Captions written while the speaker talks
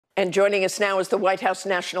And joining us now is the White House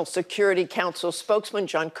National Security Council spokesman,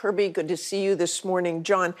 John Kirby. Good to see you this morning,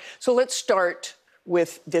 John. So let's start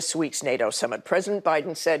with this week's NATO summit. President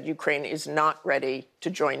Biden said Ukraine is not ready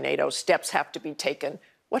to join NATO. Steps have to be taken.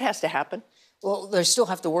 What has to happen? Well, they still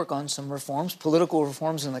have to work on some reforms, political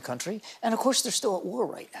reforms in the country. And, of course, they're still at war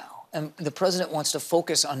right now. And the president wants to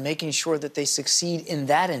focus on making sure that they succeed in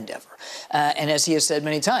that endeavor. And as he has said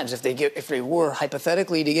many times, if they were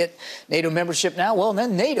hypothetically to get NATO membership now, well,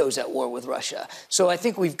 then NATO's at war with Russia. So I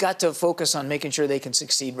think we've got to focus on making sure they can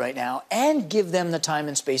succeed right now and give them the time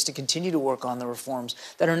and space to continue to work on the reforms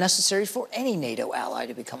that are necessary for any NATO ally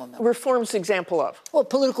to become a member. Reforms, example of? Well,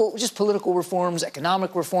 political reforms,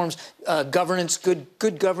 economic reforms, governance,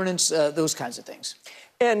 good governance, those kinds of things.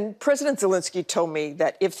 And President Zelensky told me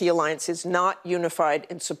that if the alliance is not unified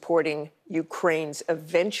in supporting Ukraine's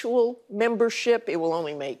eventual membership, it will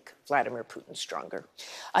only make Vladimir Putin stronger.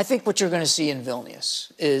 I think what you're going to see in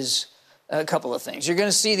Vilnius is a couple of things. You're going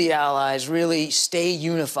to see the allies really stay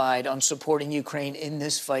unified on supporting Ukraine in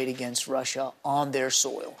this fight against Russia on their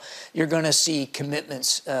soil. You're going to see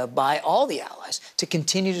commitments by all the allies to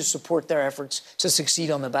continue to support their efforts to succeed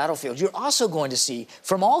on the battlefield. You're also going to see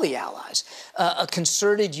from all the allies a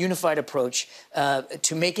concerted, unified approach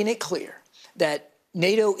to making it clear that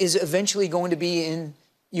NATO is eventually going to be in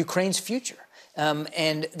Ukraine's future,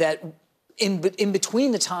 and that in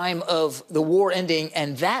between the time of the war ending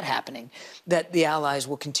and that happening, that the allies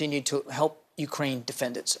will continue to help Ukraine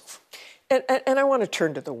defend itself. And I want to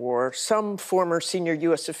turn to the war. Some former senior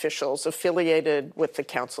U.S. officials affiliated with the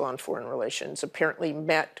Council on Foreign Relations apparently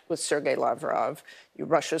met with Sergei Lavrov,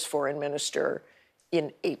 Russia's foreign minister,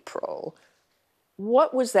 in April.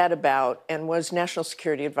 What was that about, and was National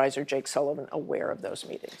Security Advisor Jake Sullivan aware of those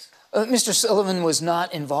meetings? Mr. Sullivan was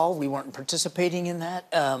not involved. We weren't participating in that.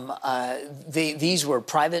 These were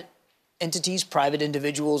private entities, private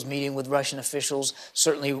individuals meeting with Russian officials,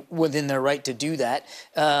 certainly within their right to do that.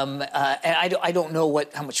 And I don't know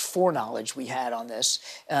how much foreknowledge we had on this,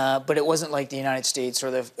 but it wasn't like the United States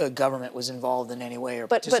or the government was involved in any way or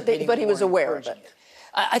participating. But he was aware of it.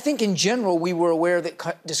 I think in general we were aware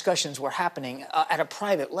that discussions were happening at a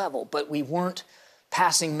private level, but we weren't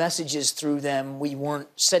passing messages through them. We weren't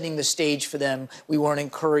setting the stage for them. We weren't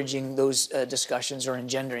encouraging those discussions or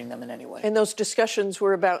engendering them in any way. And those discussions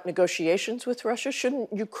were about negotiations with Russia.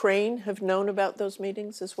 Shouldn't Ukraine have known about those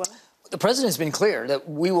meetings as well? The president's been clear that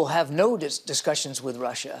we will have no discussions with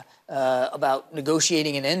Russia about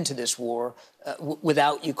negotiating an end to this war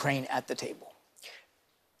without Ukraine at the table.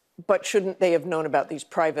 But shouldn't they have known about these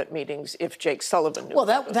private meetings if Jake Sullivan knew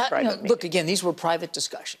about those private meetings? Look, again, these were private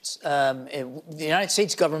discussions. The United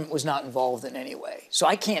States government was not involved in any way. So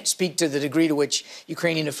I can't speak to the degree to which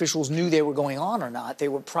Ukrainian officials knew they were going on or not. They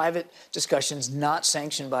were private discussions not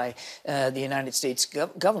sanctioned by the United States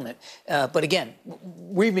government. But again,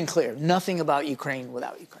 we've been clear, nothing about Ukraine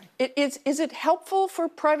without Ukraine. Is it helpful for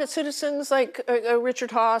private citizens like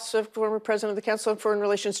Richard Haass, a former president of the Council on Foreign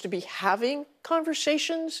Relations, to be having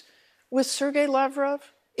conversations with Sergei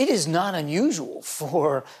Lavrov? It is not unusual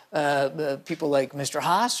for people like Mr.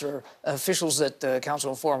 Haass or officials at the Council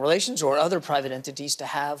on Foreign Relations or other private entities to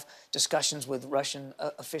have discussions with Russian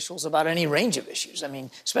officials about any range of issues. I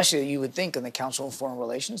mean, especially you would think in the Council on Foreign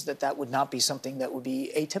Relations that would not be something that would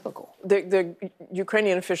be atypical. The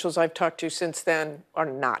Ukrainian officials I've talked to since then are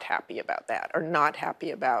not happy about that, are not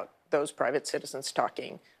happy about those private citizens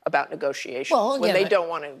talking about negotiations when they don't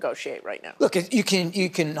want to negotiate right now. Look, you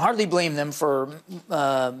can hardly blame them for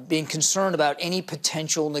being concerned about any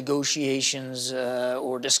potential negotiations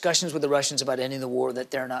or discussions with the Russians about ending the war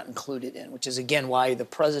that they're not included in, which is, again, why the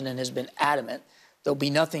president has been adamant there'll be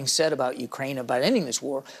nothing said about Ukraine, about ending this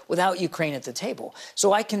war, without Ukraine at the table.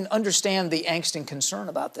 So I can understand the angst and concern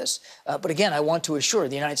about this. But again, I want to assure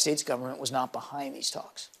the United States government was not behind these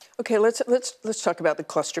talks. Okay, let's talk about the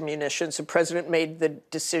cluster munitions. The president made the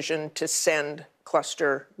decision to send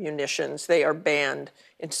cluster munitions. They are banned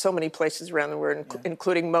in so many places around the world,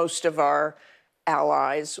 including most of our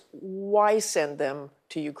allies. Why send them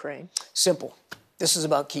to Ukraine? Simple. This is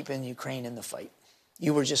about keeping Ukraine in the fight.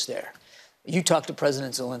 You were just there. You talked to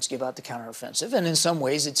President Zelensky about the counteroffensive, and in some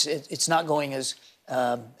ways it's not going as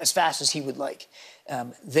fast as he would like.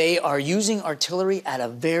 They are using artillery at a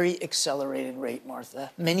very accelerated rate, Martha,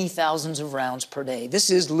 many thousands of rounds per day. This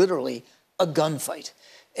is literally a gunfight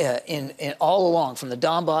in all along, from the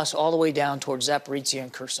Donbass all the way down towards Zaporizhia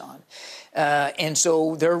and Kherson. And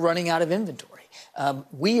so they're running out of inventory.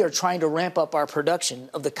 We are trying to ramp up our production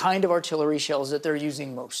of the kind of artillery shells that they're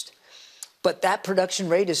using most. But that production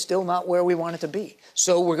rate is still not where we want it to be.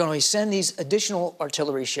 So we're going to send these additional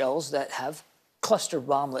artillery shells that have cluster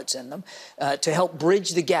bomblets in them to help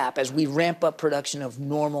bridge the gap as we ramp up production of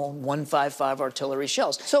normal 155 artillery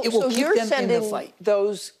shells. So, it will keep you're them sending in the fight.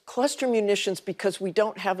 those cluster munitions because we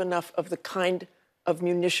don't have enough of the kind of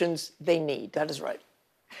munitions they need. That is right.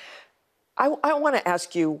 I want to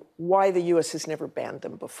ask you why the U.S. has never banned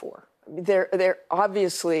them before. I mean, they're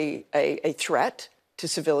obviously a threat to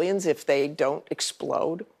civilians if they don't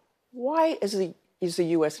explode. Why is the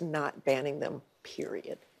U.S. not banning them,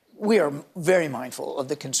 period? We are very mindful of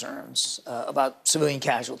the concerns about civilian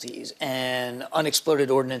casualties and unexploded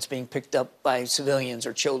ordnance being picked up by civilians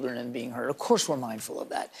or children and being hurt. Of course, we're mindful of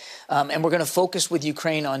that. And we're going to focus with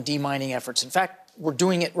Ukraine on demining efforts. In fact, we're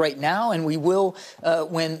doing it right now, and we will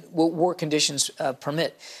when war conditions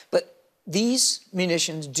permit. But these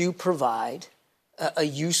munitions do provide a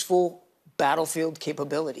useful battlefield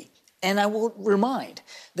capability. And I will remind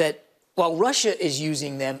that while Russia is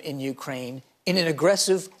using them in Ukraine in an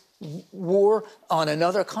aggressive war on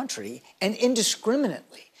another country and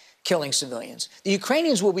indiscriminately killing civilians, the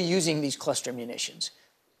Ukrainians will be using these cluster munitions,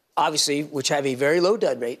 obviously, which have a very low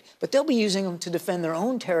dud rate, but they'll be using them to defend their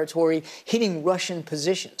own territory, hitting Russian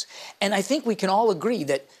positions. And I think we can all agree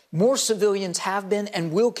that more civilians have been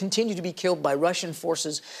and will continue to be killed by Russian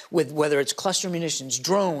forces with whether it's cluster munitions,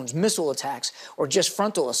 drones, missile attacks, or just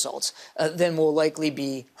frontal assaults, than will likely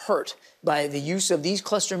be hurt by the use of these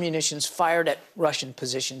cluster munitions fired at Russian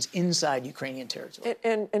positions inside Ukrainian territory.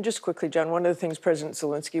 And just quickly, John, one of the things President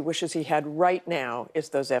Zelensky wishes he had right now is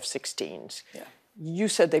those F-16s. Yeah. You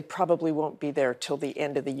said they probably won't be there till the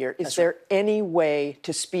end of the year. Is That's there right. any way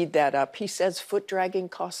to speed that up? He says foot dragging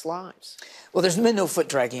costs lives. Well, there's been no foot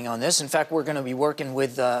dragging on this. In fact, we're going to be working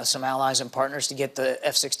with some allies and partners to get the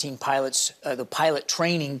F-16 pilots, the pilot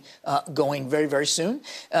training going very, very soon.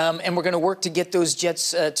 And we're going to work to get those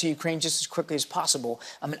jets to Ukraine just as quickly as possible.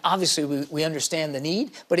 I mean, obviously, we understand the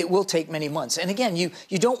need, but it will take many months. And again, you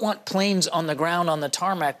don't want planes on the ground on the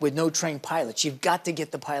tarmac with no trained pilots. You've got to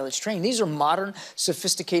get the pilots trained. These are modern,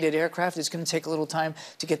 sophisticated aircraft. It's going to take a little time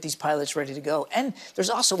to get these pilots ready to go. And there's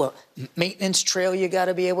also a maintenance trail you got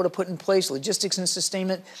to be able to put in place, logistics and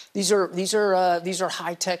sustainment. These are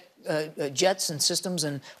high-tech jets and systems,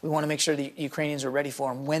 and we want to make sure the Ukrainians are ready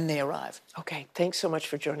for them when they arrive. Okay, thanks so much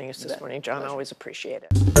for joining us this morning, John. I always appreciate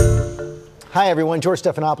it. Hi, everyone. George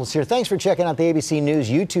Stephanopoulos here. Thanks for checking out the ABC News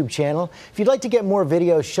YouTube channel. If you'd like to get more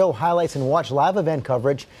videos, show highlights, and watch live event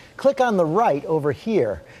coverage, click on the right over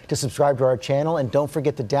here to subscribe to our channel. And don't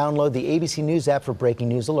forget to download the ABC News app for breaking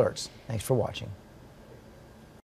news alerts. Thanks for watching.